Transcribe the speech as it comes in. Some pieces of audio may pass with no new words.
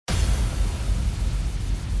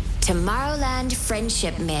Tomorrowland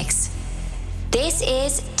Friendship Mix. This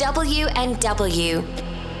is W&W.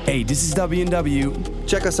 Hey, this is W&W.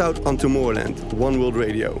 Check us out on Tomorrowland, One World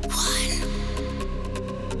Radio.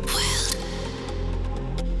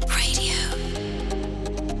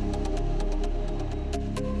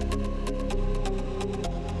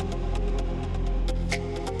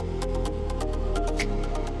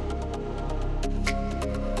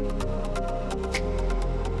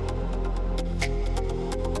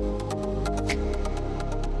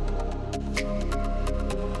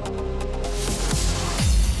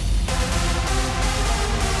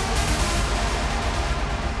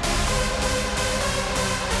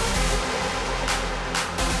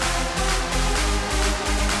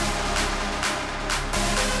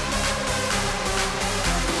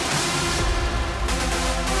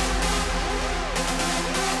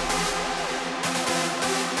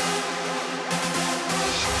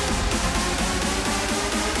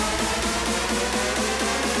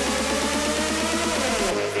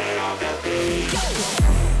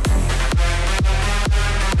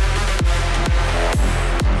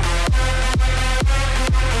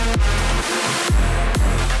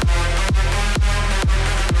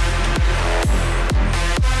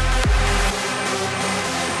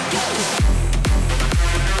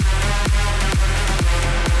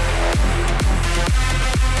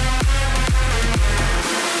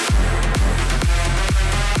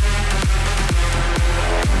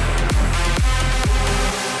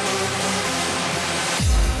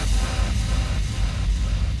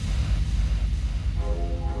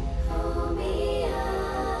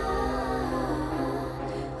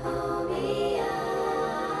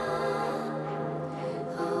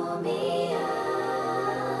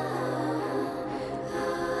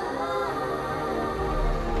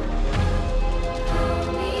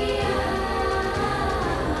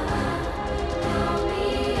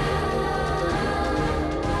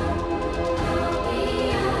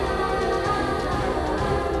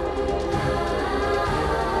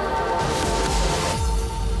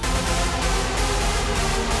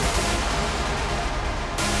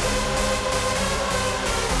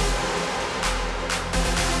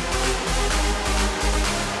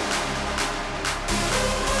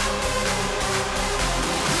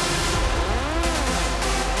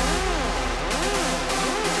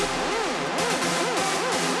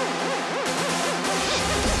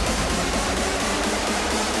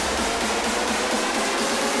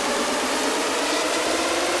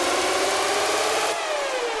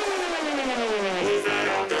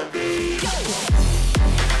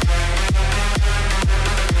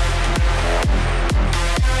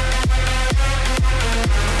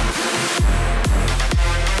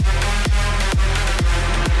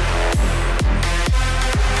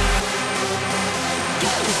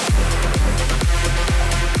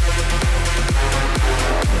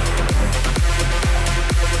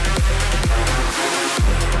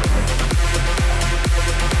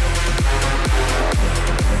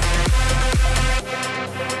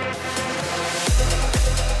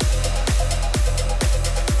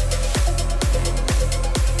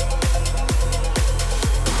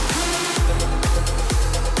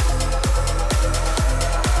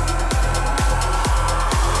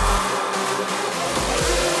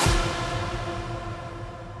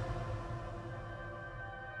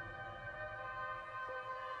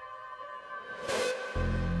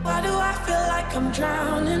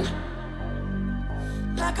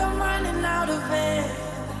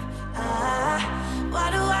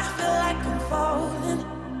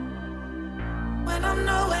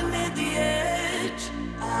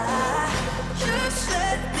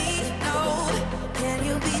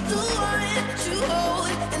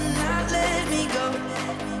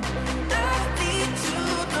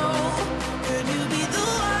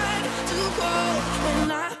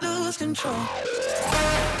 Control.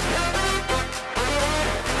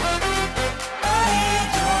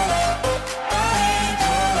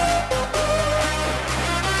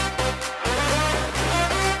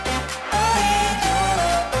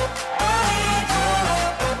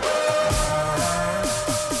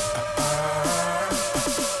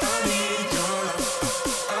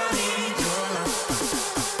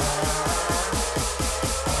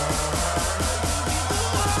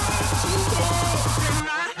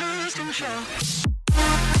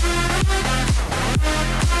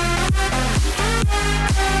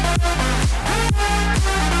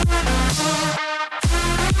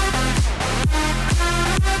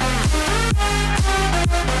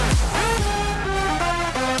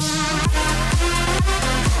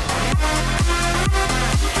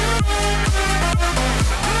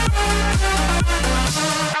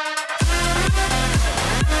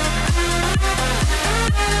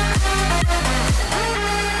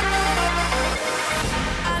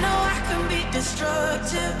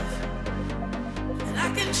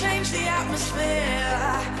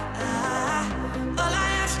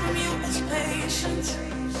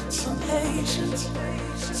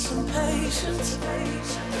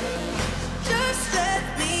 Just let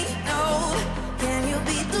me know. Can you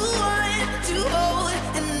be the one to hold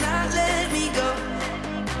and not let me go?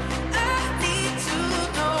 I need to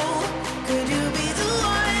know. Could you be the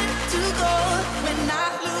one to go when I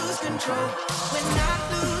lose control? When I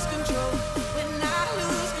lose control. When I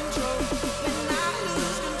lose control. When I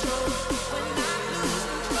lose control. When I lose control. When I lose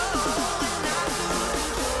control. When I lose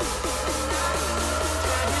control.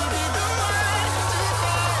 Can you be the one to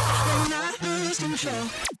go when I lose control?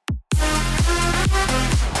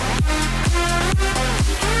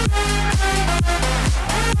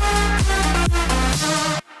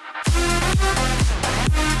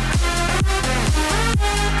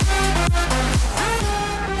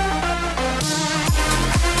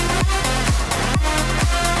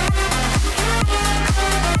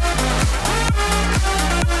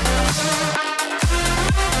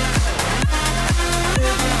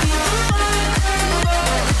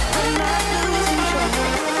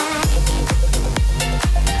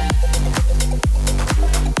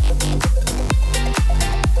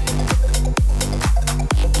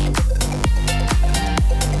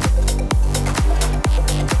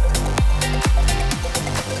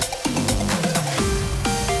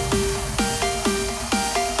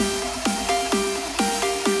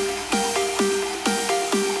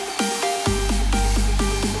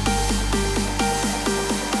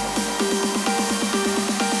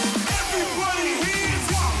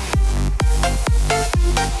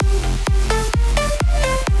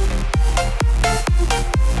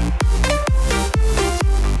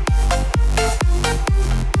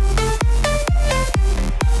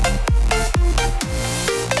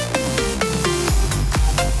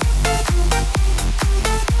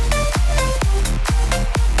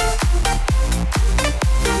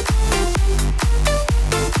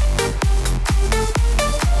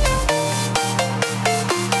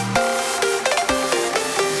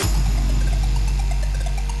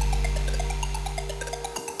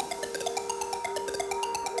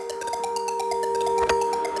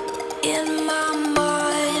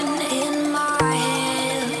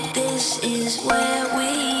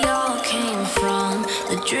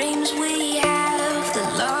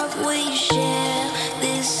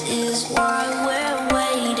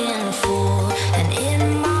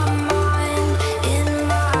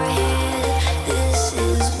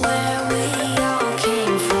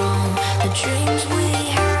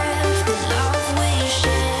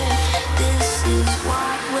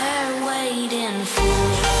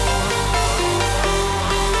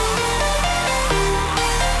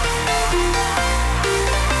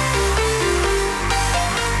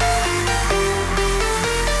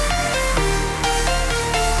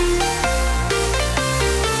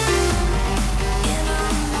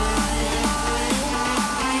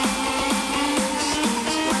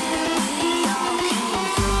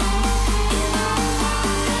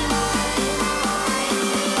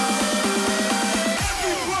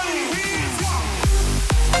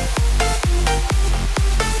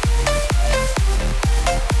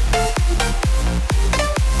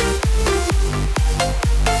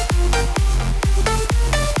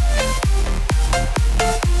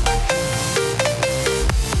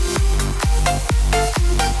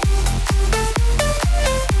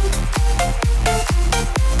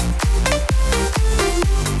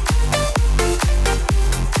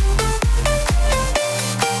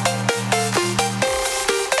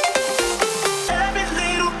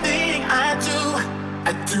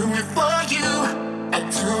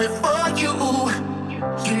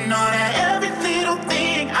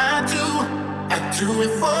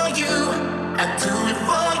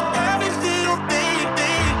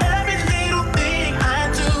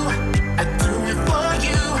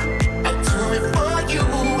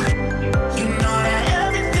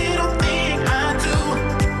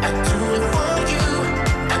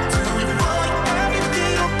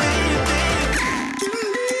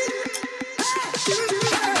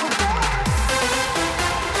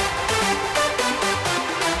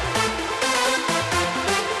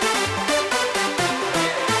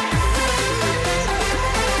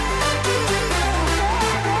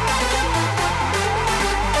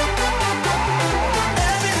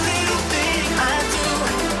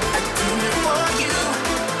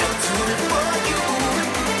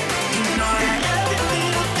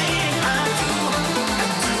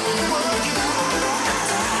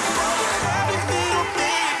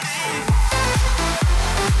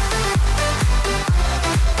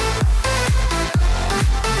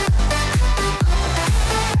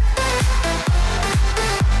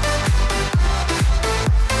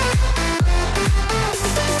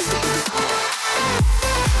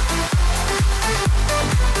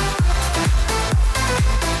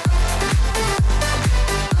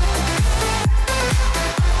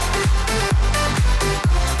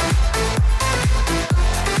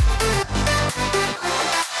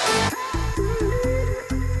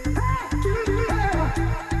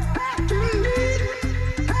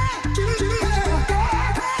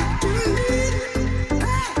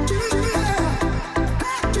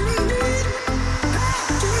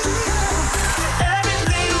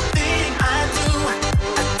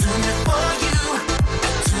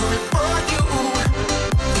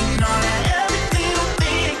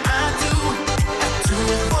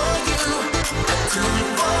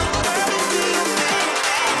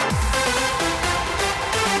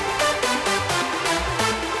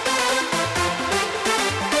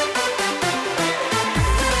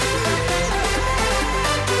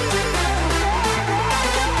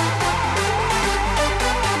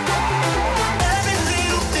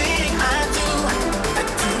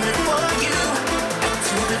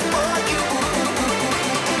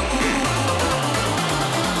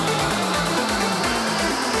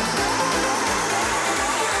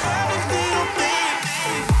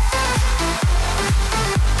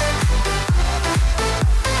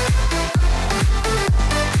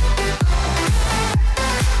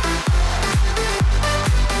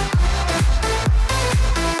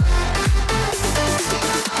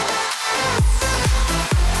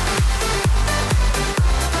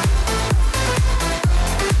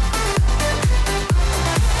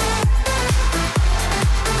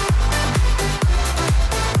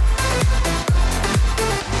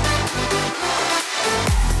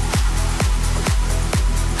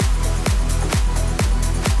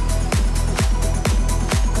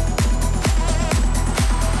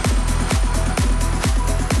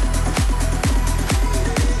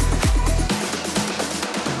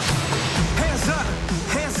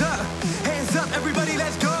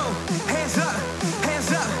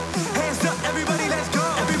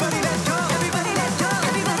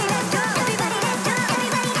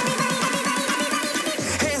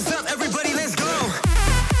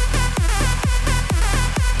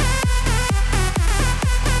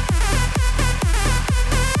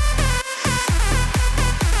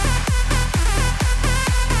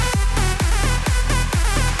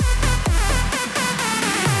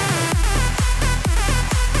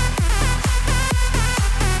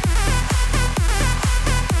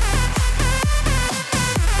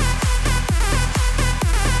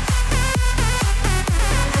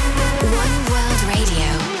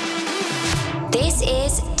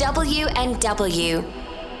 WNW.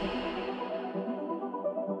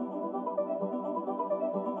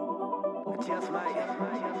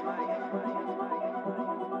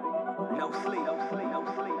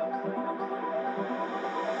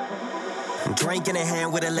 Drink in a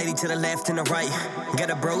hand with a lady to the left and the right. Got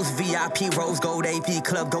a bros VIP rose gold AP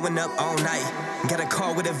club going up all night. Got a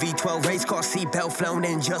car with a V12 race car seatbelt flown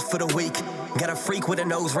in just for the week. Got a freak with a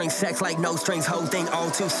nose ring, sex like no strings, whole thing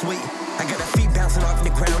all too sweet. I got a feet bouncing off the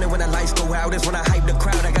ground, and when the lights go out is when I hype the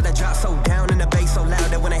crowd. I got a drop so down and the bass so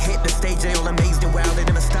loud that when I hit the stage they all amazed and wild. They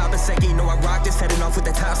never stop a second, you know I rock this, heading off with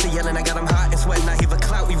the tops, they yelling. I got them hot and sweating, I hear a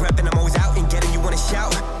clout, we repping, I'm always out and getting. You wanna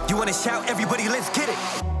shout? You wanna shout? Everybody, let's get it.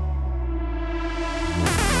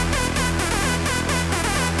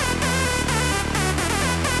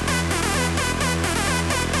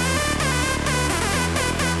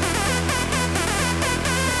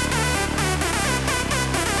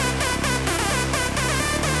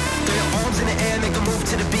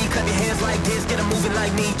 To the beat, clap your hands like this, get 'em moving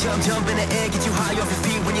like me. Jump, jump in the air, get you high off your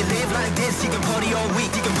feet. When you live like this, you can party all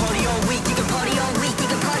week, you can party all week, you can party all week, you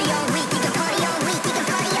can party all week, you can party all week, you can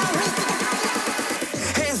party all week, you can party all week.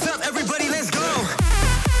 Hands up, everybody, let's go.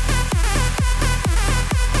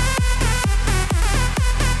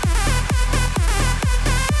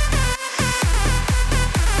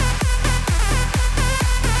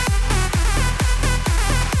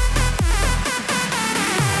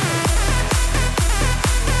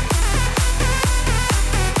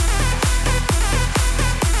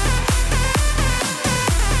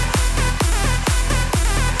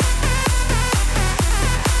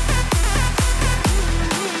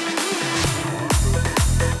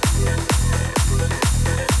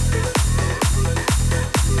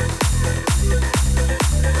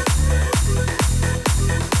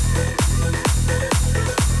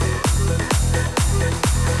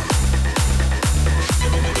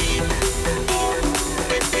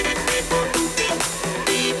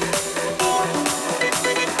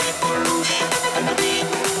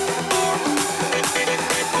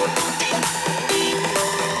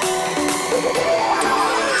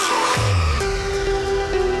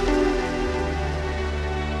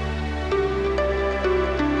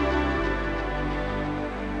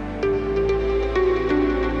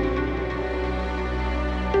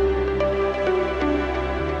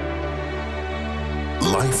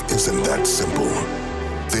 Isn't that simple?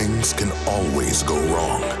 Things can always go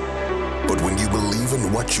wrong. But when you believe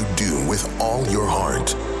in what you do with all your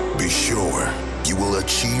heart, be sure you will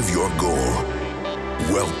achieve your goal.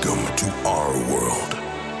 Welcome to our world,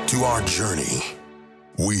 to our journey.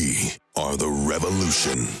 We are the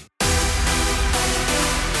revolution.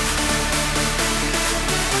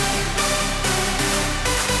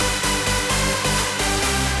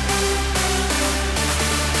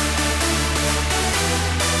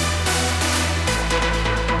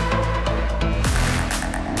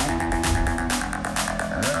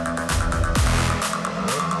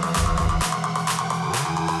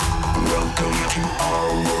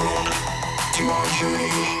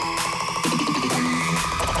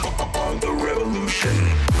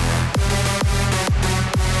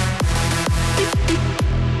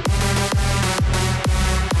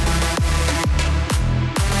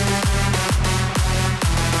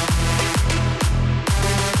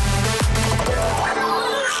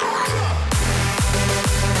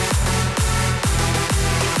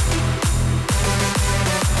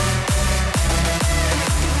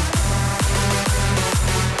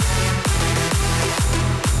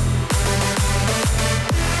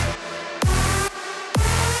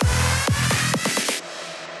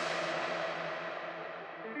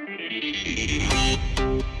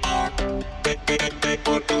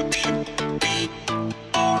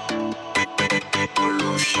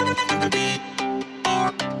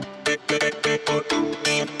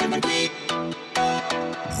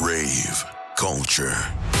 Rave culture.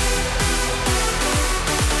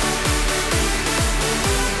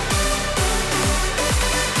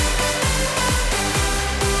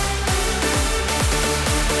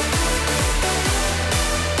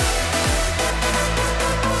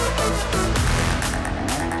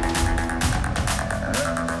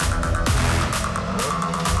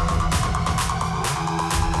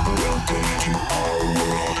 Welcome to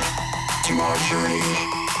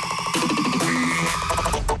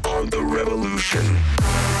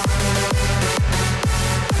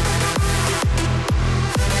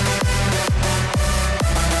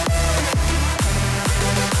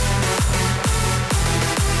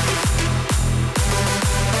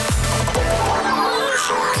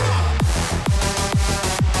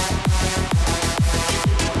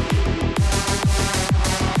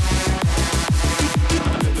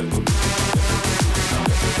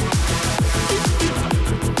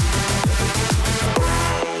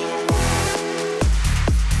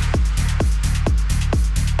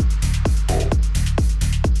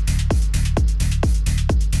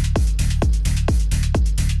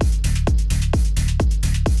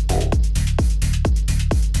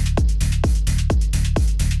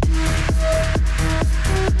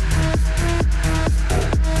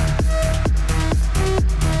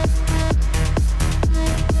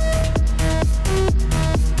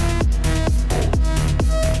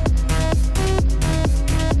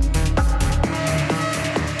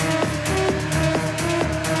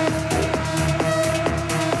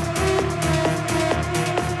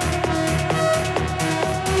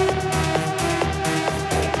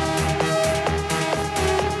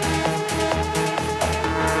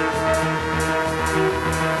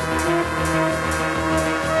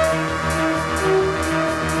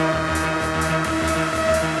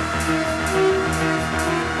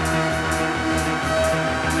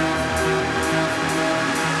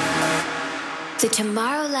The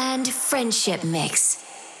Tomorrowland Friendship Mix.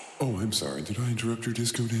 Oh, I'm sorry. Did I interrupt your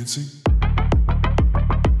disco dancing?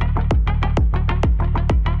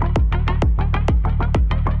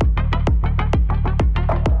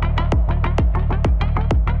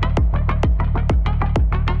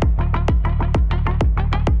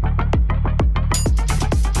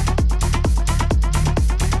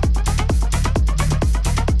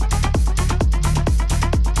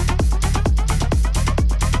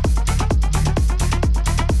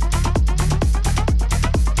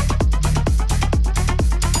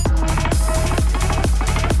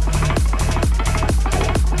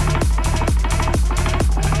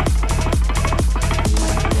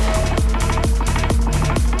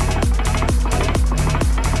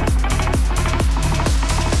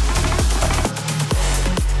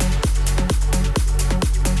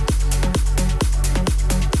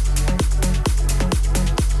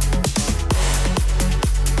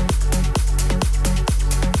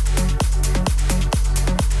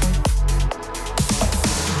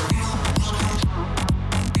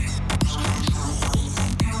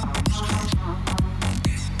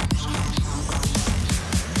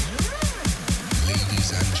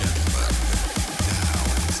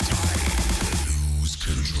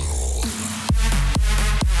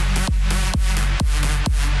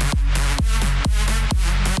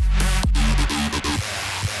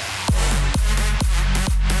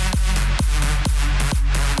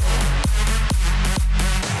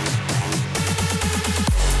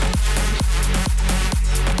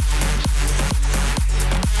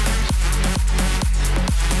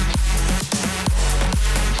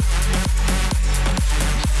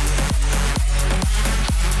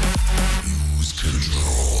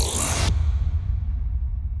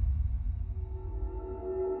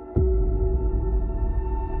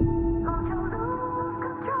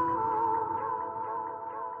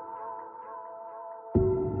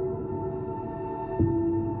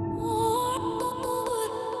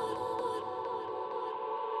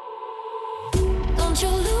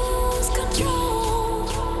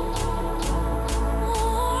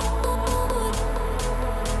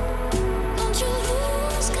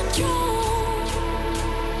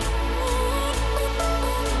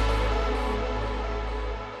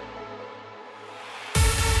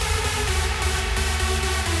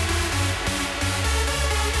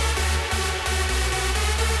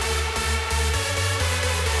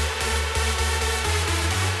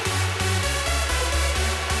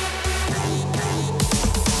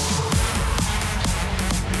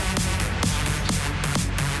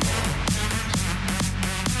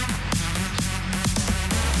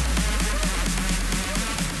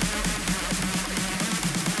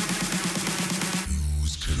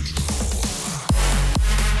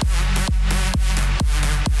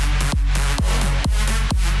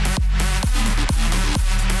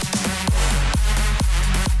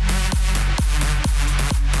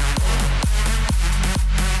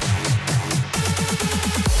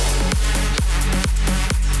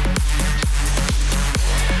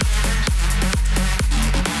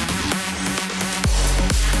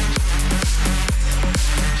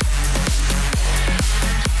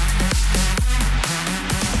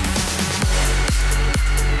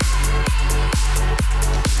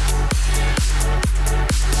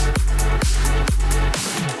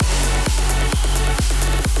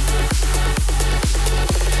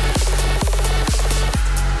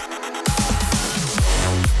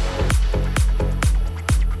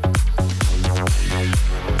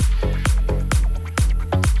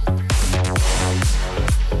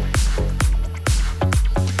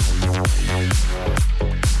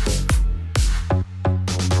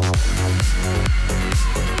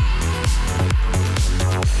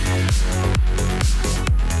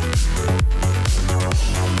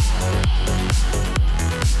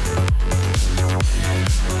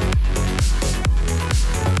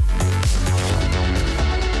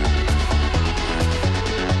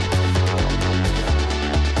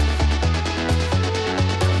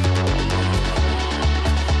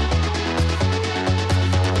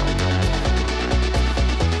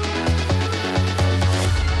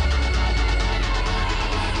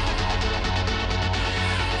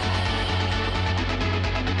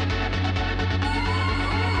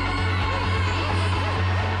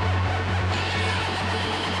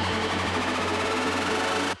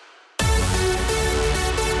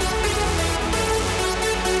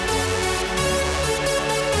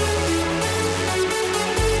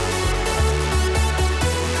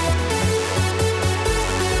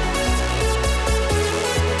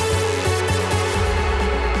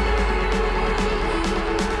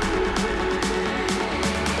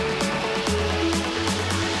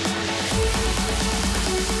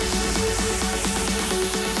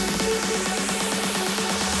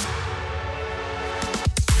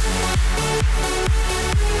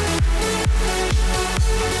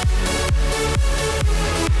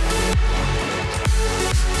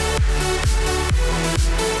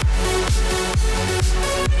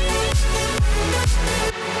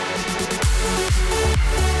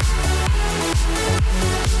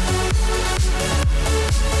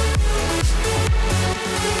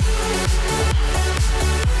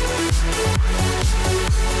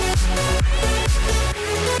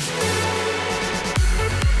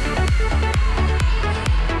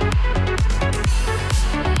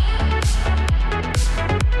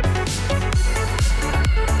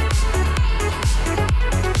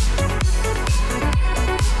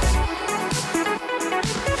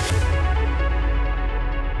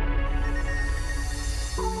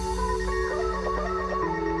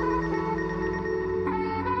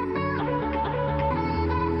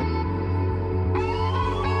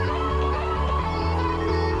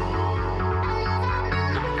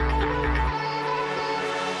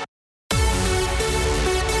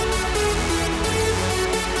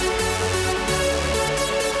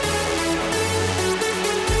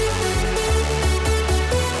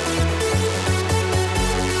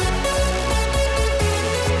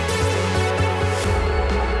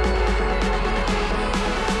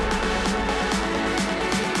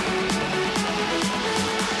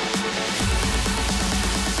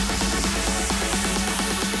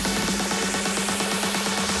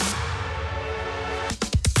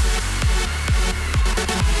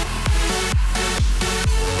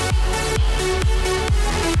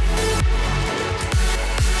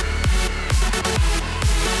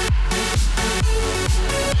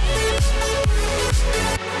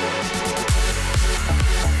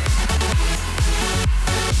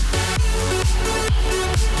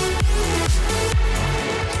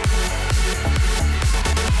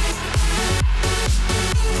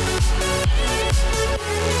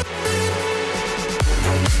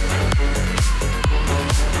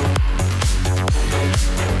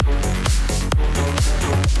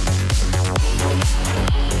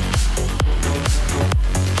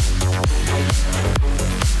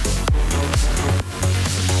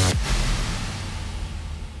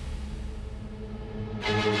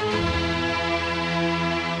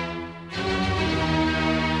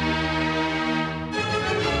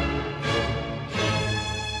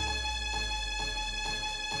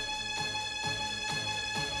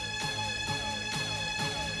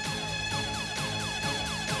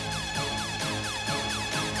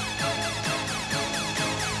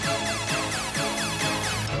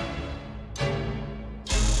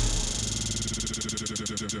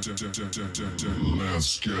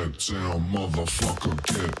 Let's get down, motherfucker,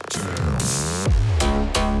 get down.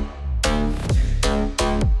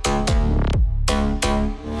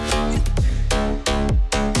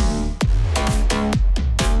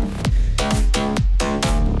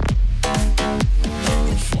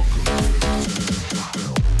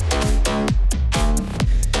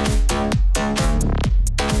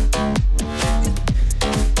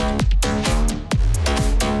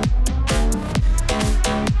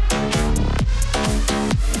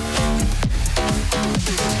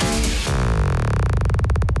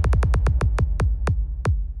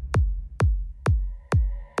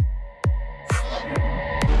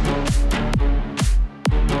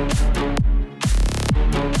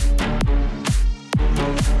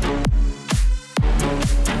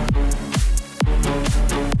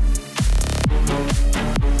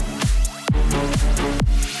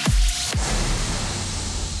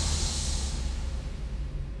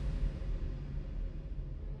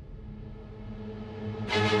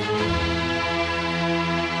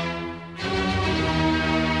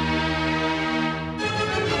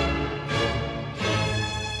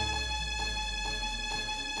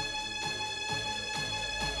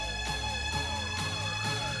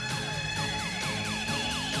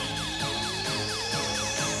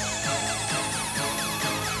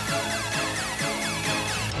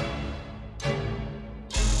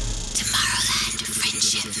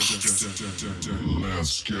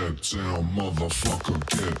 Let's get down, motherfucker,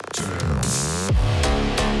 get down.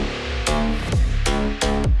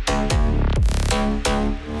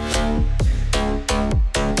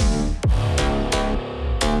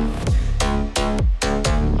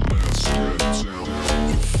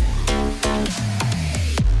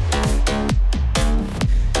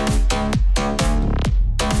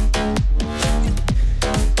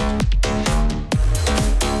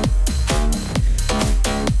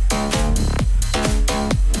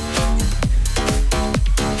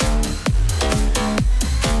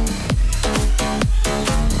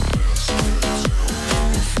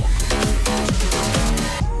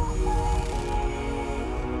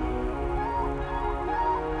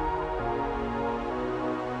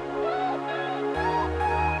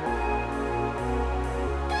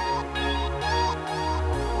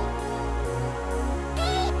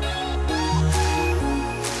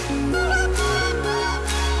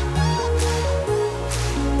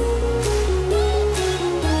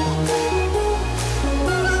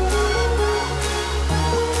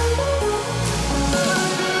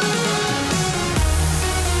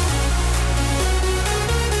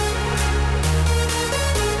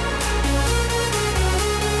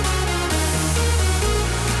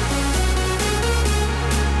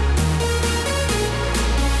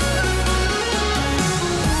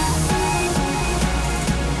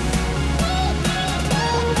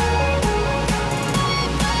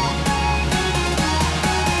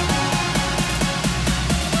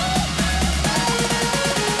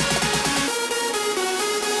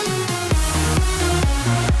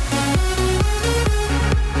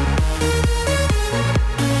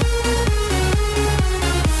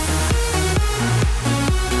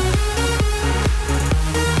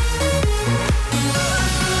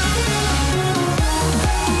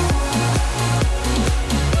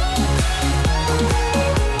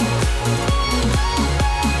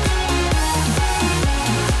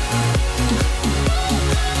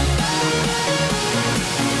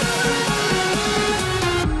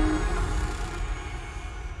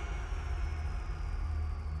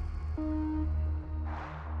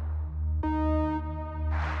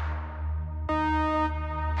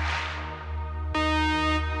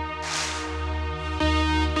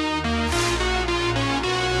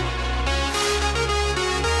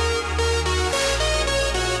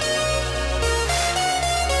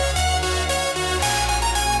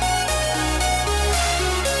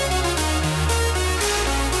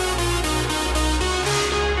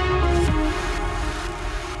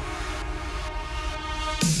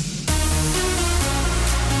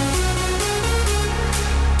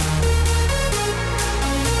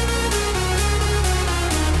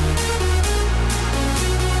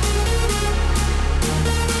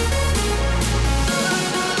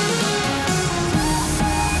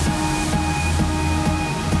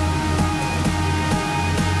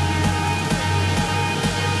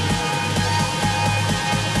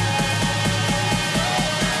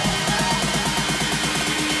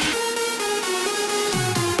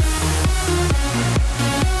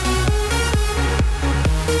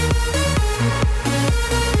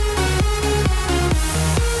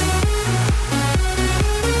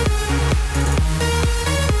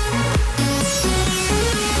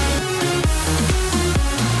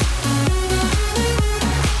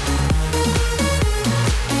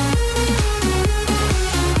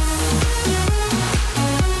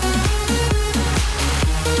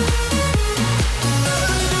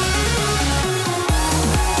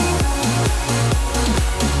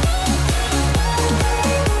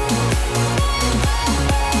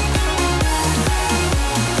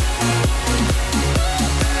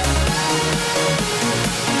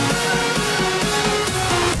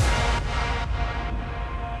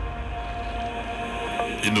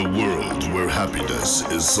 In a world where happiness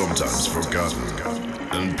is sometimes forgotten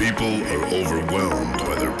and people are overwhelmed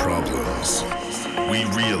by their problems, we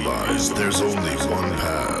realize there's only one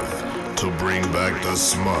path to bring back the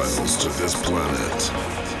smiles to this planet.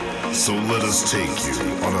 So let us take you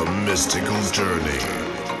on a mystical journey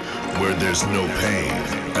where there's no pain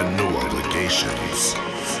and no obligations,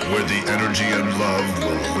 where the energy and love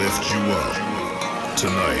will lift you up.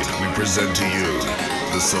 Tonight we present to you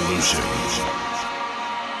the solution.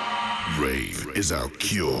 Rave is our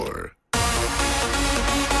cure.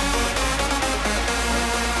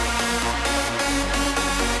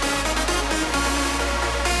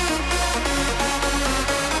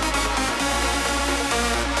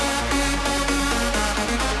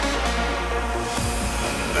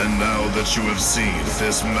 And now that you have seen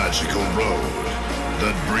this magical road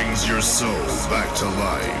that brings your soul back to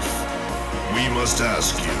life, we must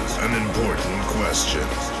ask you an important question.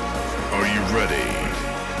 Are you ready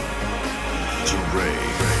to rave?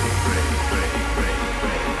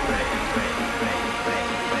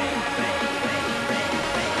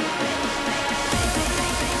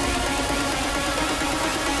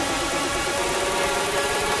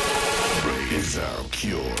 Rave is our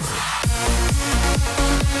cure.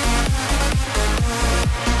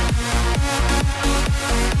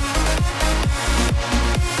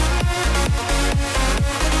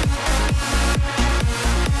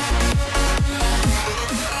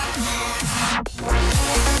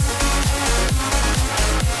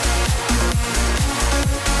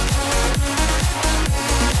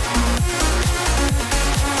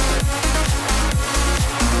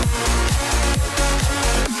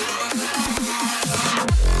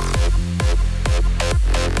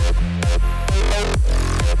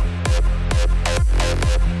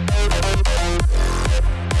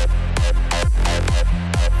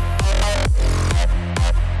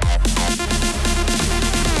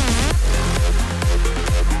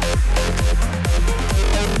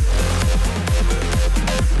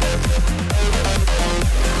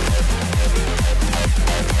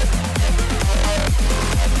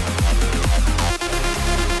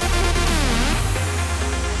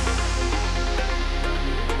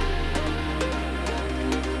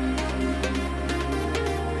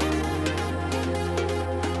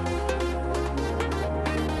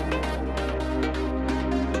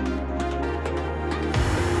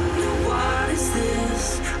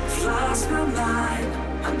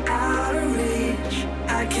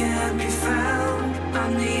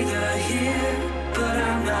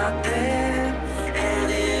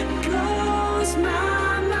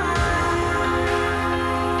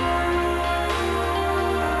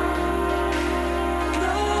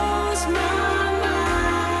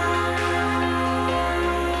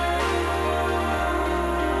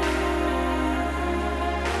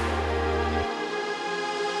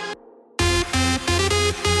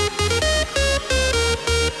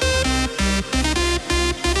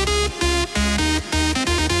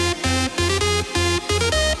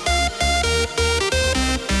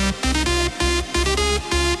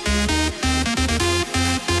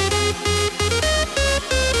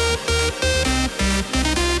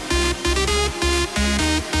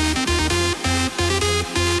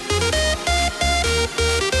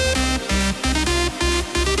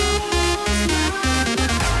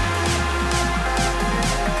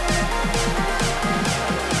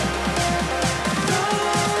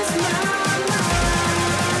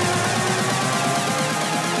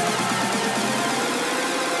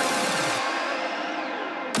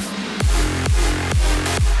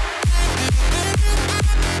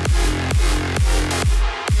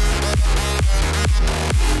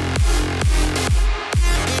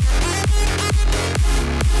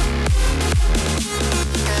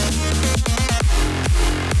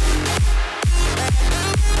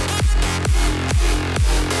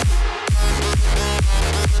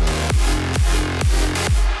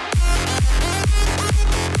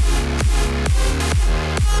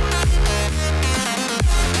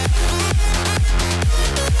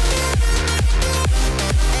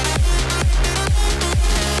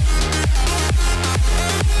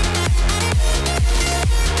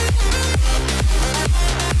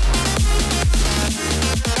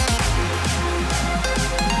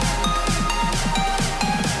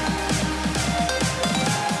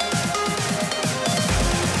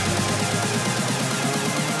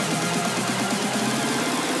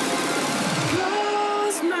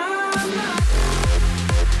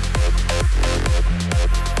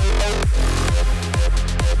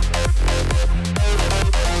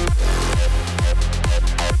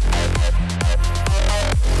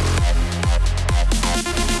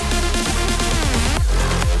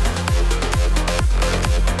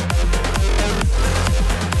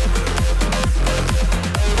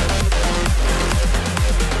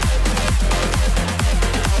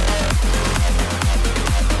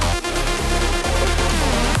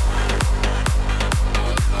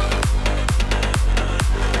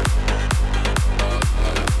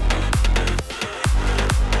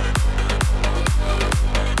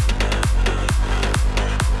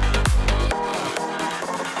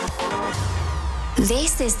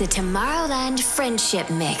 This is the Tomorrowland Friendship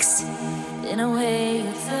Mix. In a way,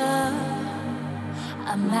 it's a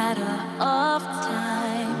matter of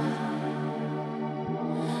time.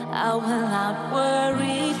 I will not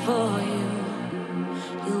worry for you.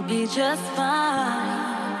 You'll be just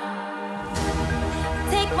fine.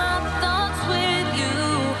 Take my thoughts with you,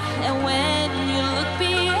 and when you look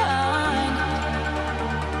behind,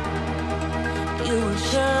 you will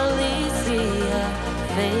surely see a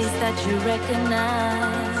face that you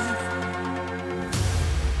recognize.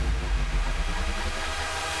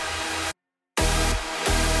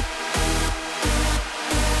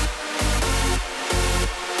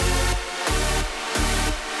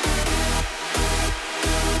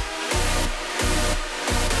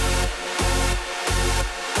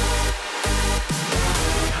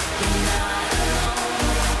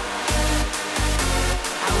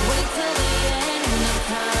 Wait till the end of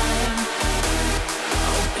time.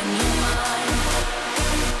 Open your mind.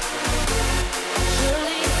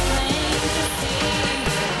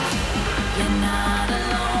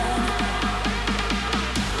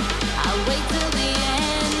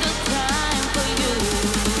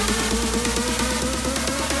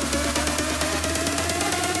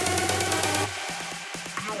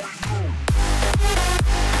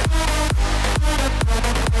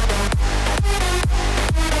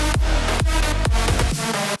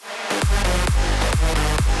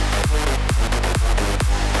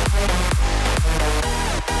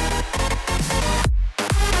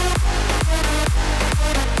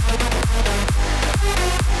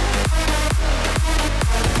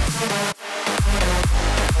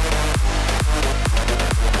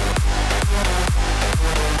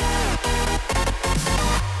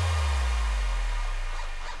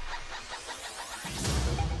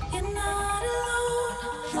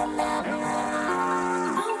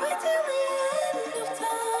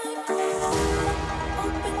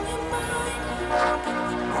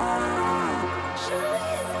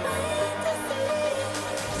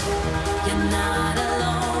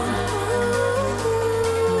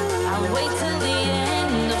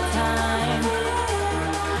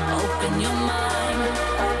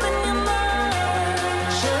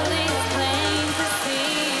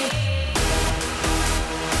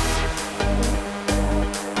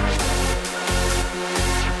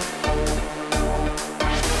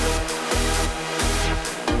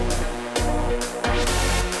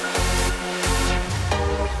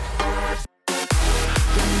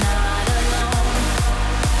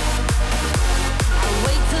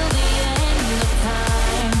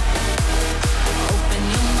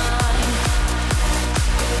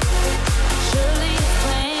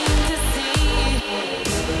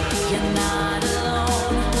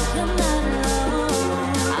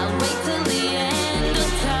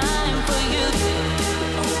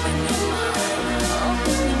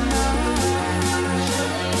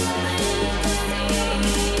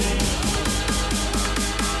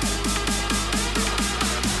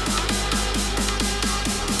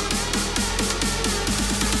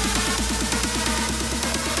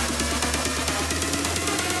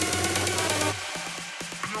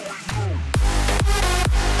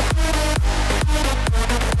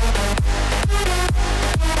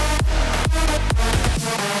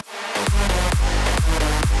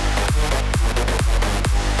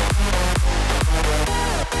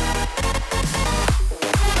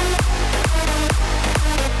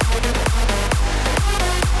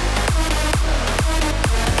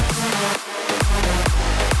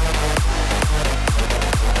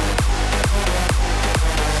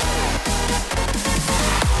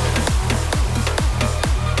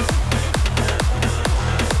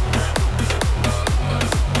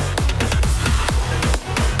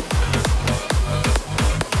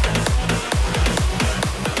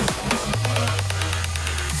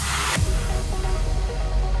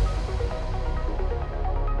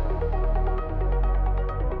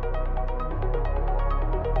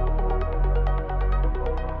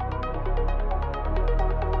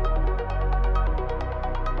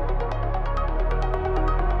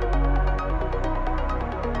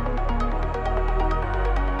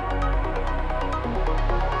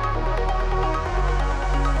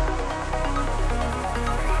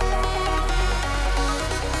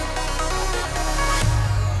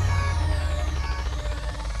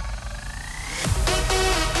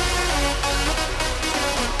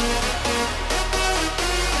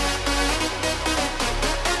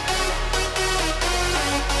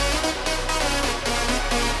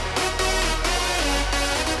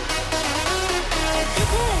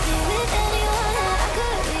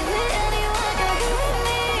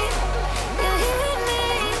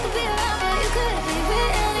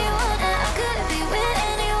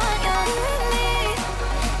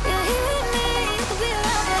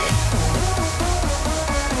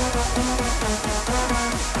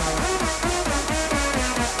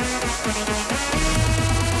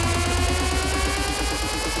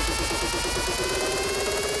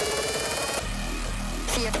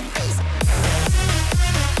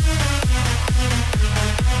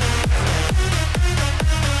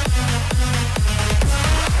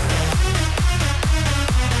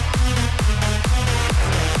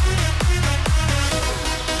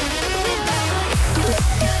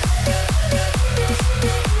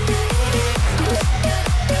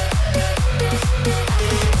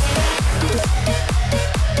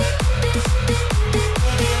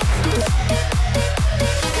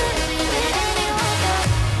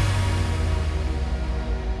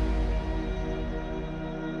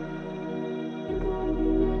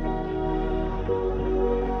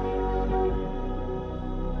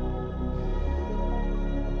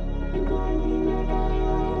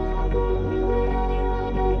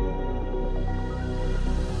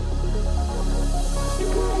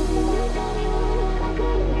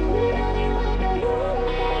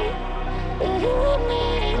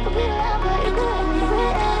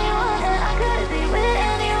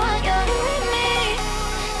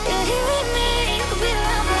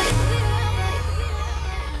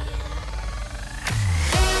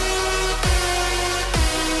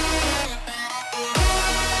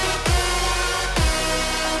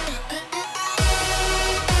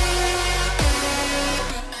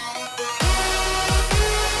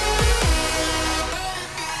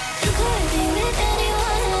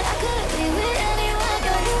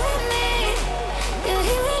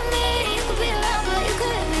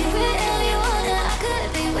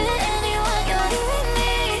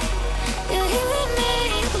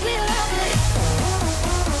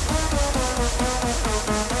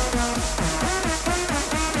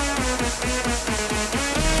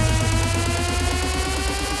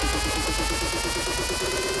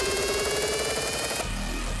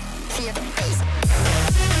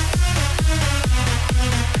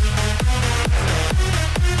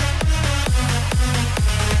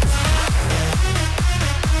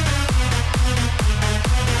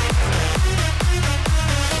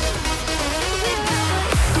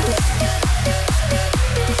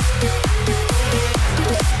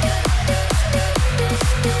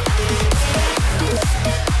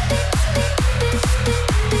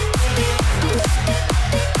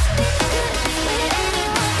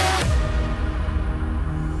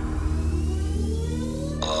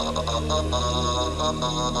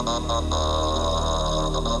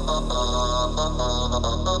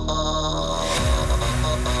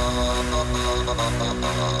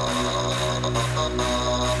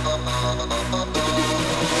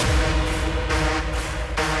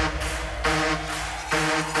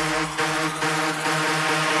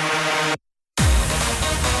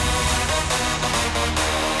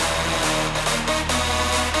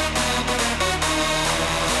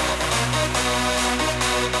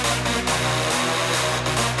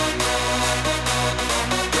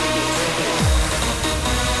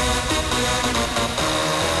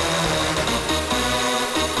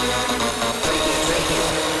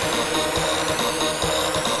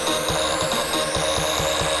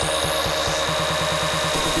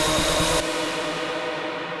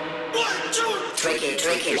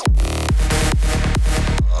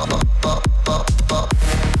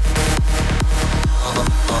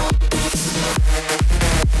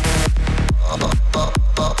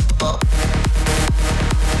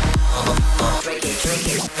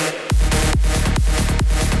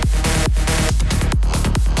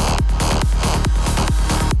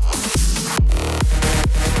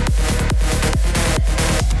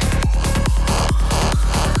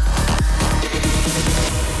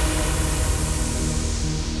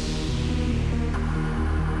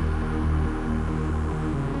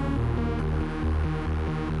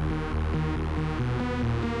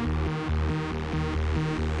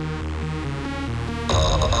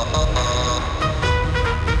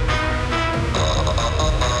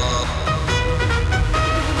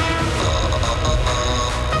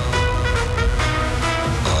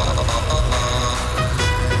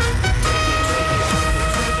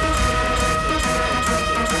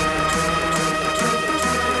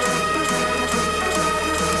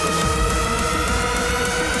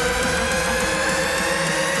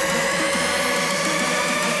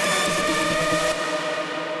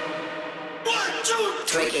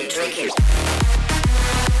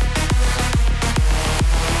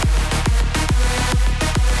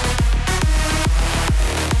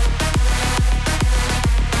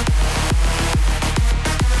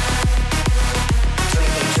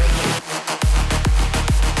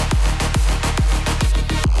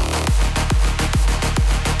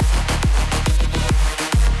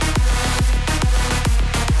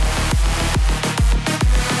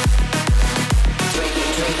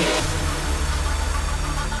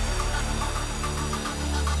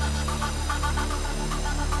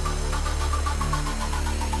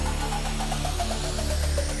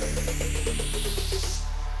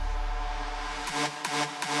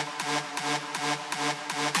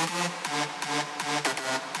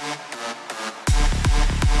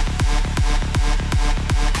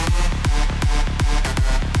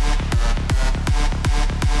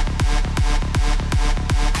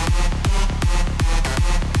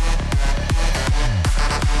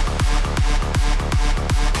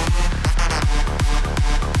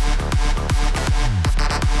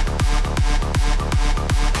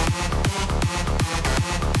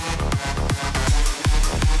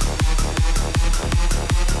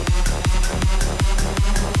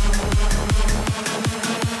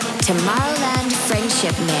 Tomorrowland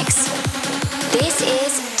Friendship Mix. This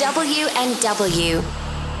is W&W.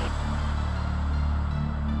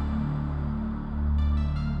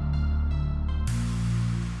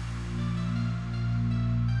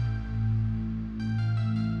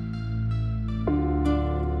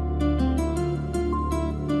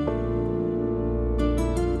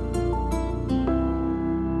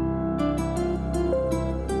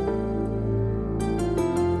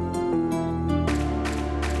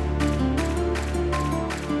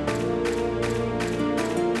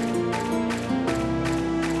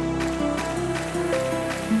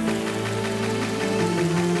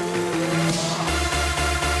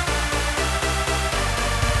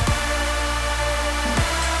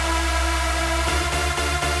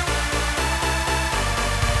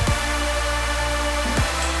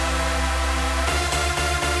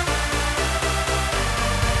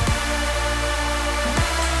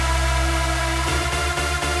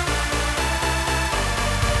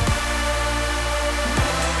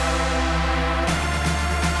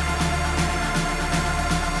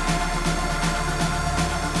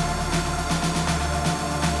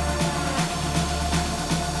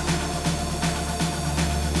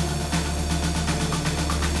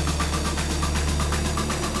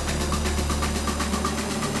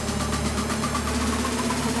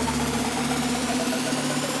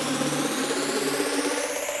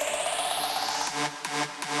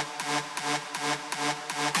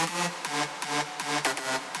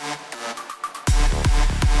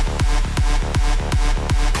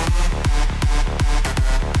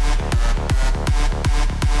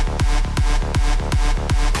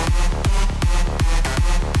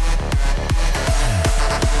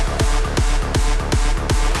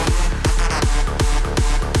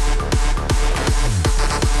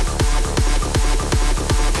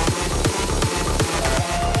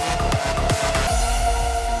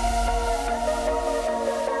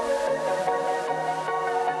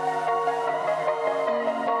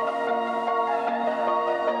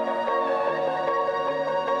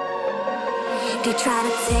 They try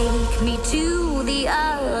to take me to the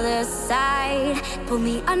other side, pull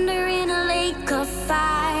me under in a lake of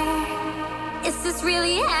fire. Is this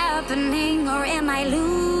really happening, or am I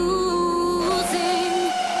losing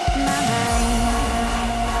my mind?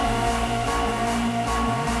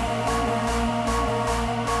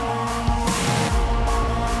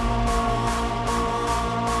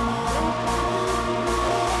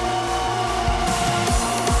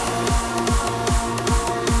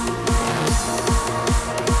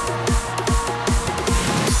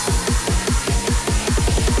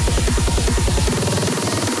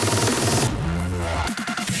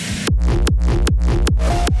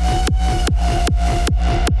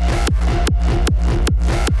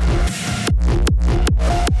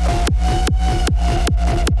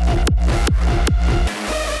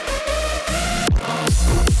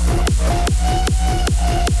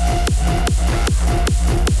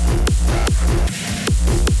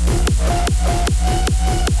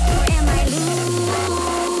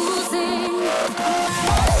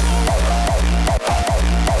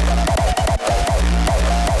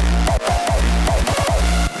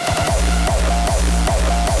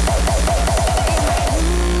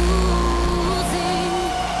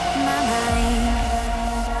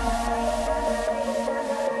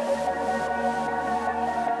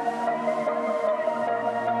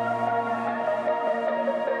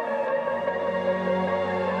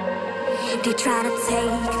 They try to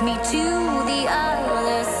take me to the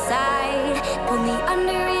other side, pull me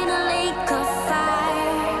under in a lake of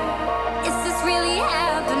fire. Is this really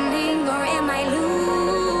happening, or am I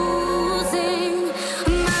losing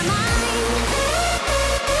my mind?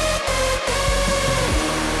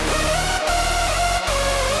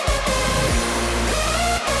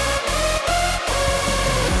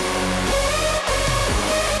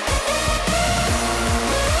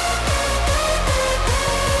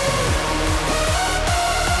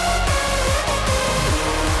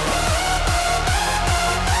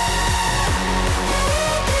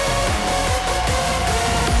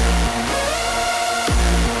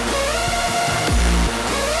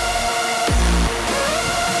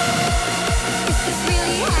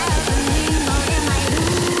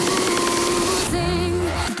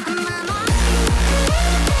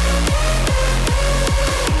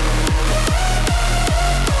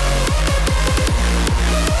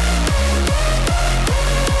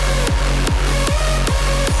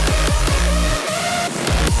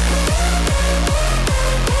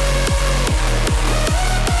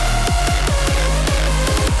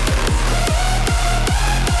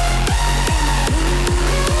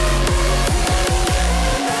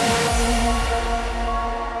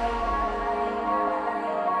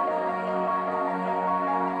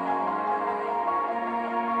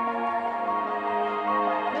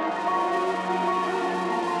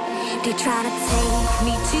 They try to take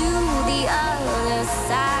me to the other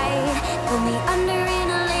side, pull me under in